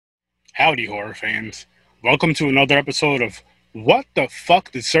Howdy, horror fans. Welcome to another episode of What the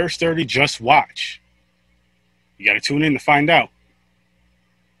Fuck Did Sir Sturdy Just Watch? You gotta tune in to find out.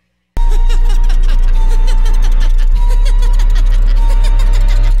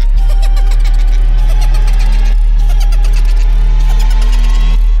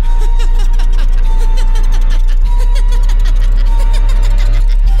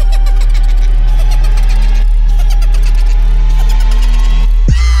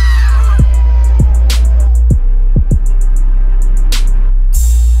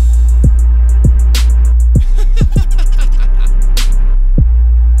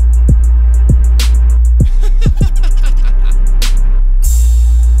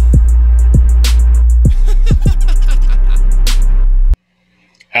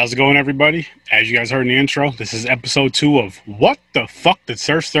 How's it going, everybody? As you guys heard in the intro, this is episode 2 of What the Fuck Did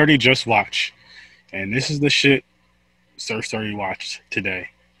Sir Sturdy Just Watch? And this is the shit Sir Sturdy watched today.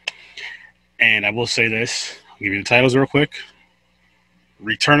 And I will say this, I'll give you the titles real quick.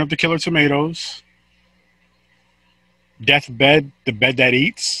 Return of the Killer Tomatoes, Deathbed, The Bed That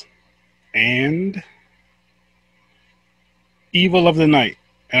Eats, and Evil of the Night.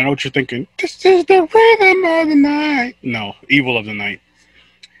 And I know what you're thinking, this is the rhythm of the night. No, Evil of the Night.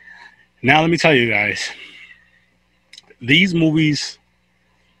 Now, let me tell you guys, these movies,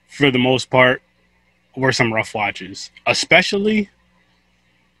 for the most part, were some rough watches. Especially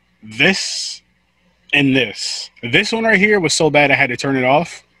this and this. This one right here was so bad I had to turn it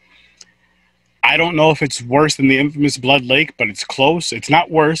off. I don't know if it's worse than the infamous Blood Lake, but it's close. It's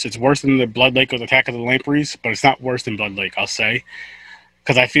not worse. It's worse than the Blood Lake with Attack of the Lampreys, but it's not worse than Blood Lake, I'll say.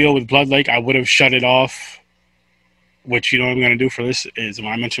 Because I feel with Blood Lake, I would have shut it off. Which, you know what I'm going to do for this is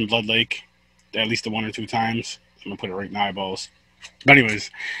when I mention Blood Lake, at least the 1 or 2 times, I'm going to put it right in the eyeballs. But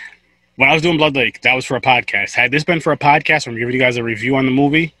anyways, when I was doing Blood Lake, that was for a podcast. Had this been for a podcast where I'm giving you guys a review on the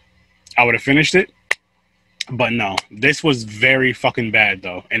movie, I would have finished it. But no, this was very fucking bad,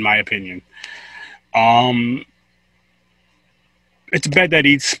 though, in my opinion. It's a bed that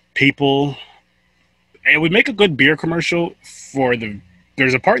eats people. It would make a good beer commercial for the...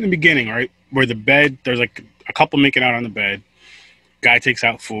 There's a part in the beginning, right, where the bed, there's like a couple making out on the bed. Guy takes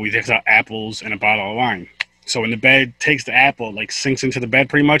out food. He takes out apples and a bottle of wine. So when the bed takes the apple, like sinks into the bed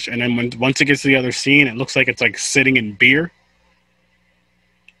pretty much, and then once it gets to the other scene, it looks like it's like sitting in beer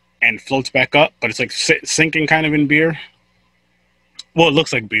and floats back up, but it's like sinking kind of in beer. Well, it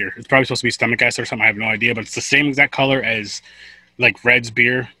looks like beer. It's probably supposed to be stomach acid or something. I have no idea, but it's the same exact color as like Red's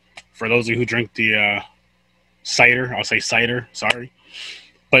beer. For those of you who drink the cider, I'll say cider. Sorry.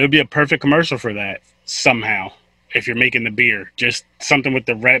 But it would be a perfect commercial for that somehow. If you're making the beer, just something with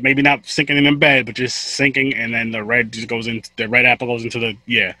the red, maybe not sinking in bed, but just sinking, and then the red just goes into the red apple goes into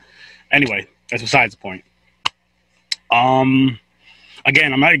the Anyway, that's besides the point.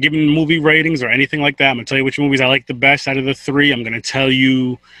 Again, I'm not giving movie ratings or anything like that. I'm gonna tell you which movies I like the best out of the 3. I'm gonna tell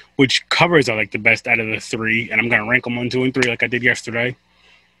you which covers I like the best out of the 3, and I'm gonna rank them 1, 2, and 3 like I did yesterday.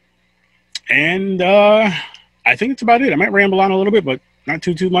 And I think that's about it. I might ramble on a little bit, but not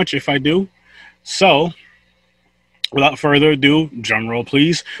too much if I do. So, without further ado, drum roll,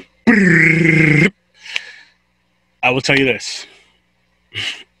 please. I will tell you this.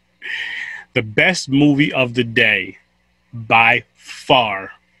 The best movie of the day, by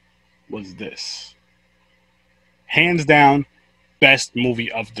far, was this. Hands down, best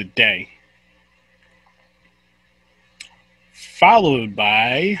movie of the day. Followed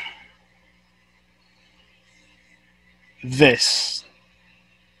by this.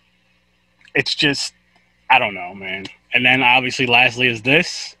 It's just, I don't know, man. And then obviously lastly is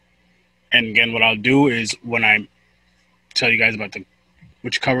this. And again, what I'll do is when I tell you guys about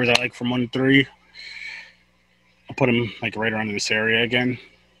which covers I like from 1 to 3, I'll put them like right around this area again.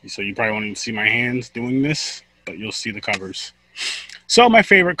 So you probably won't even see my hands doing this, but you'll see the covers. So my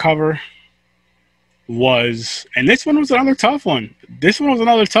favorite cover was, and this one was another tough one. This one was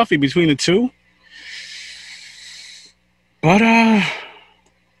another toughie between the two. But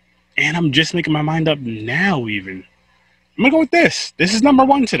and I'm just making my mind up now even. I'm going to go with this. This is number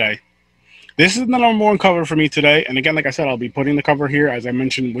 1 today. This is the number 1 cover for me today. And again, like I said, I'll be putting the cover here, as I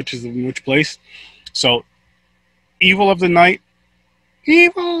mentioned, which is in which place. So, Evil of the Night.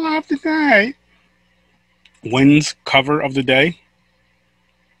 Evil of the Night wins cover of the day.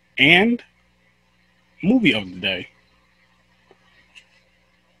 And movie of the day.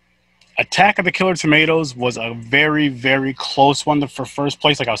 Attack of the Killer Tomatoes was a very, very close one for first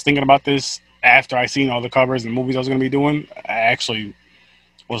place. Like, I was thinking about this after I seen all the covers and movies I was going to be doing. I actually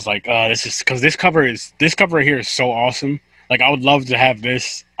was like, this is, because this cover right here is so awesome. Like, I would love to have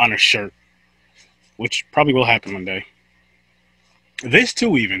this on a shirt, which probably will happen one day. This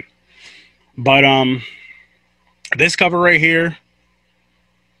too, even. But this cover right here,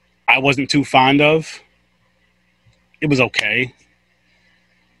 I wasn't too fond of. It was okay.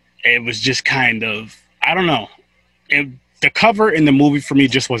 It was just kind of, I don't know. The cover in the movie for me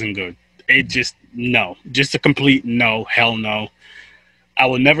just wasn't good. It just, no. Just a complete no. Hell no. I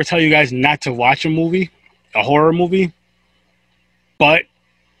will never tell you guys not to watch a movie, a horror movie. But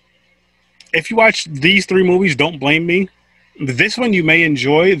if you watch these three movies, don't blame me. This one you may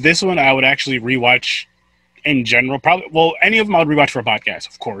enjoy. This one I would actually rewatch in general. Probably, well, any of them I would rewatch for a podcast,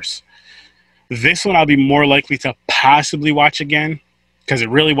 of course. This one I'll be more likely to possibly watch again because it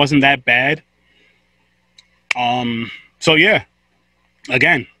really wasn't that bad. So yeah,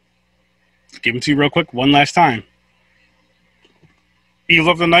 again, give them to you real quick one last time. Evil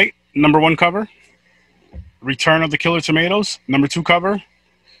of the Night, #1 cover. Return of the Killer Tomatoes, #2 cover.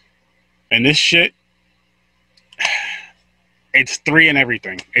 And this shit, it's 3 in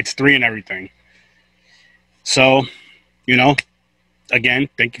everything. It's 3 in everything. So, you know, again,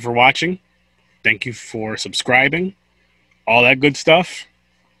 thank you for watching. Thank you for subscribing. All that good stuff.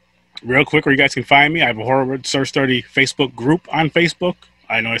 Real quick, where you guys can find me, I have a Horror with Sir Sturdy Facebook group on Facebook.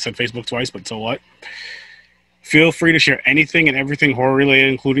 I know I said Facebook twice, but so what? Feel free to share anything and everything horror related,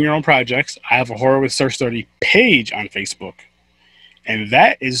 including your own projects. I have a Horror with Sir Sturdy page on Facebook. And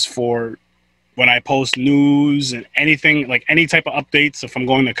that is for when I post news and anything, like any type of updates, if I'm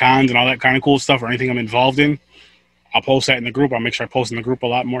going to cons and all that kind of cool stuff or anything I'm involved in, I'll post that in the group. I'll make sure I post in the group a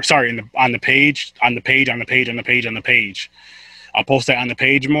lot more. Sorry, on the page. I'll post that on the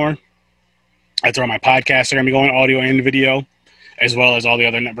page more. That's where my podcasts are going to be going, audio and video, as well as all the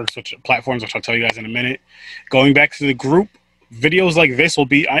other networks, platforms, which I'll tell you guys in a minute. Going back to the group, videos like this will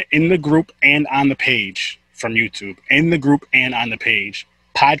be in the group and on the page from YouTube. In the group and on the page.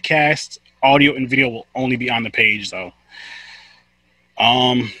 Podcasts, audio, and video will only be on the page, though.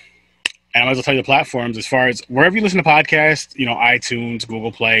 And I might as well tell you the platforms as far as wherever you listen to podcasts, you know, iTunes,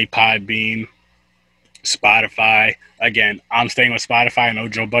 Google Play, Podbean, Spotify. Again, I'm staying with Spotify. I know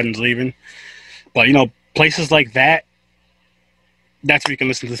Joe Budden's leaving. But, you know, places like that, that's where you can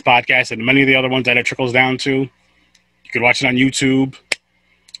listen to this podcast and many of the other ones that it trickles down to. You can watch it on YouTube.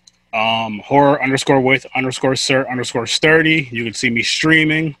 Horror_with_Sir_Sturdy. You can see me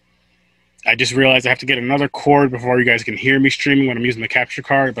streaming. I just realized I have to get another cord before you guys can hear me streaming when I'm using the capture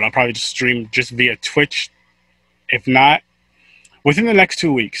card, but I'll probably just stream just via Twitch. If not, within the next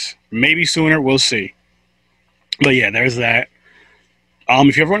 2 weeks. Maybe sooner, we'll see. But yeah, there's that.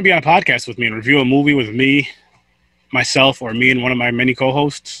 If you ever want to be on a podcast with me and review a movie with me, myself, or me and one of my many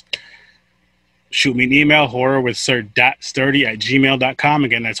co-hosts, shoot me an email, horrorwithsir.sturdy@gmail.com.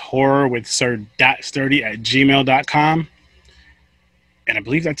 Again, that's horrorwithsir.sturdy@gmail.com. And I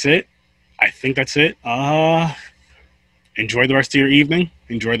believe that's it. I think that's it. Enjoy the rest of your evening.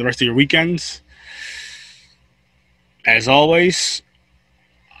 Enjoy the rest of your weekends. As always,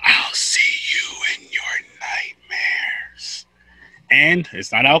 I'll see you in your nightmares. And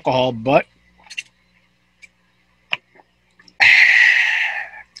it's not alcohol, but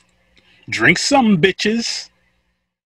drink some, bitches.